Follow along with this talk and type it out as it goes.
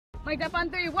Mic'd up on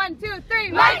 3. 1, 2,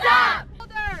 3. Mic'd up!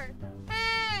 Shoulder,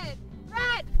 head,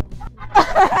 red.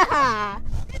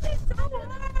 This is so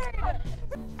hard.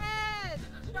 Head,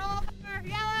 shoulder,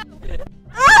 yellow.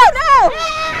 Oh no!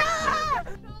 Yeah!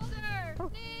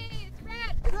 Shoulder, knees,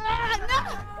 red.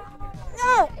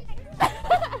 No!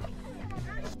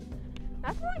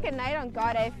 That's like a night on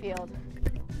God A field.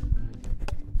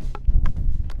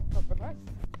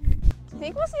 Do you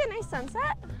think we'll see a nice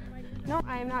sunset? No,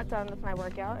 I am not done with my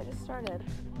workout. I just started.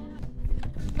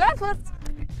 Backflips.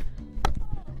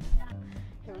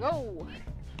 Here we go.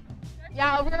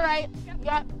 Yeah, over right.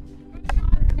 Yeah.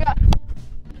 Yeah.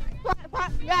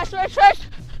 Flat. Yeah, stretch.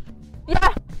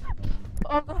 Yeah.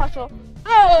 Oh, the hustle.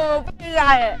 Oh, you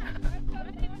got it.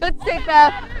 Good take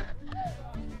that.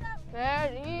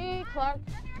 Ready, Clark.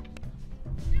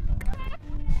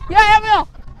 Yeah, Emil.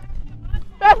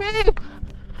 That's me.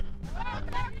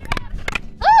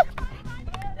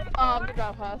 Oh, good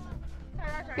job, Haas.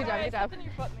 Good job.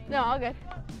 No, all good.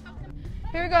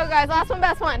 Here we go, guys. Last one,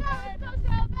 best one.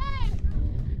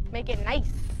 Make it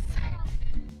nice.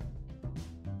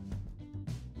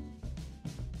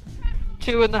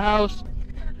 2 in the house.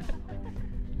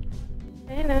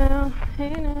 Hey now.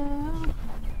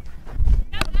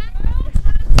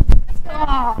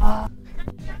 Oh.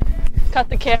 Cut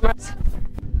the cameras.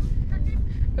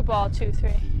 Good ball, 2, 3.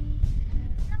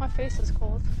 My face is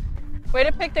cold. Way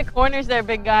to pick the corners there,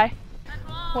 big guy.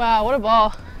 Wow, what a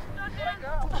ball.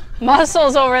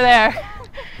 Muscles over there.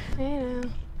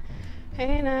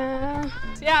 Hey now.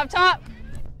 Yeah, up top.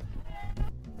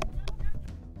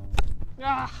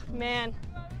 Ah, man.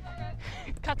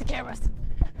 Cut the cameras.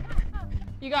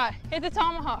 You got it. Hit the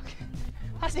tomahawk.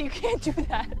 Hussey, you can't do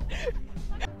that.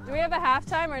 Do we have a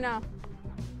halftime or no?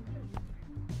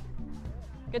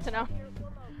 Good to know.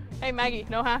 Hey, Maggie,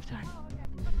 no halftime.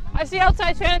 I see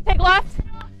outside, Shannon, take left.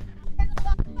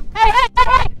 Hey!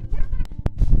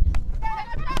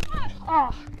 Oh,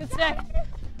 good stick.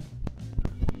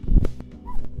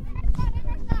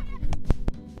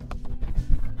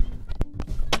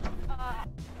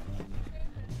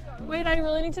 Wait, I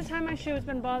really need to tie my shoe. It's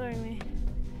been bothering me.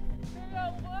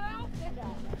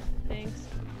 Thanks.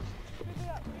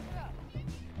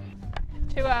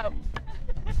 2 out.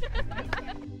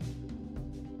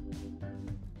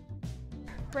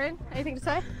 Bryn, anything to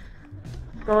say?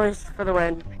 Goalies for the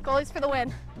win. Goalies for the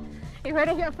win. You heard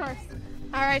it here first.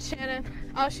 All right, Shannon.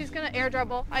 Oh, she's gonna air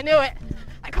dribble. I knew it.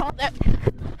 I called it.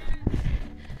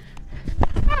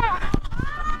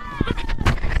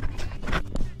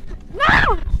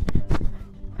 No!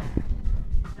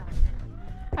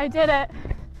 I did it.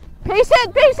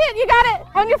 Patient. You got it.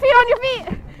 On your feet.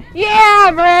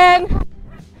 Yeah, Bryn.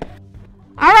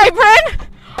 All right, Bryn.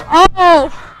 Oh.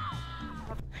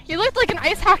 You looked like an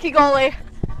ice hockey goalie.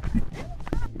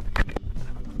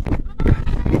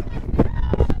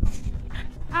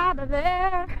 Out of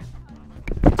there.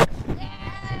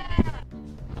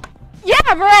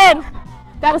 Yeah, Bryn.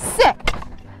 That was sick.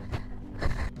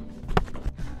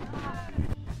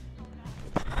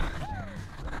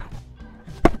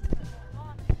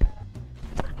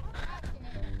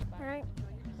 All right.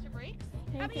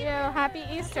 Thank you. Happy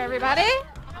Easter, everybody.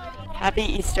 Happy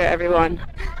Easter, everyone.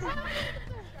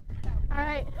 All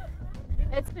right.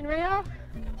 It's been real.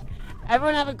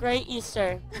 Everyone have a great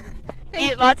Easter.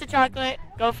 Thank Eat lots of chocolate.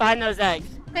 Go find those eggs.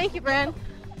 Thank you, Bryn.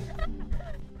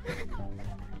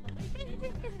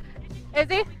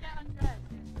 Izzy?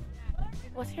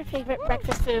 What's your favorite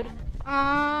breakfast food?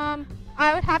 I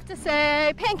would have to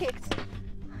say pancakes.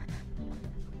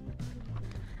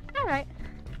 All right.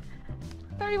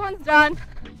 31's done.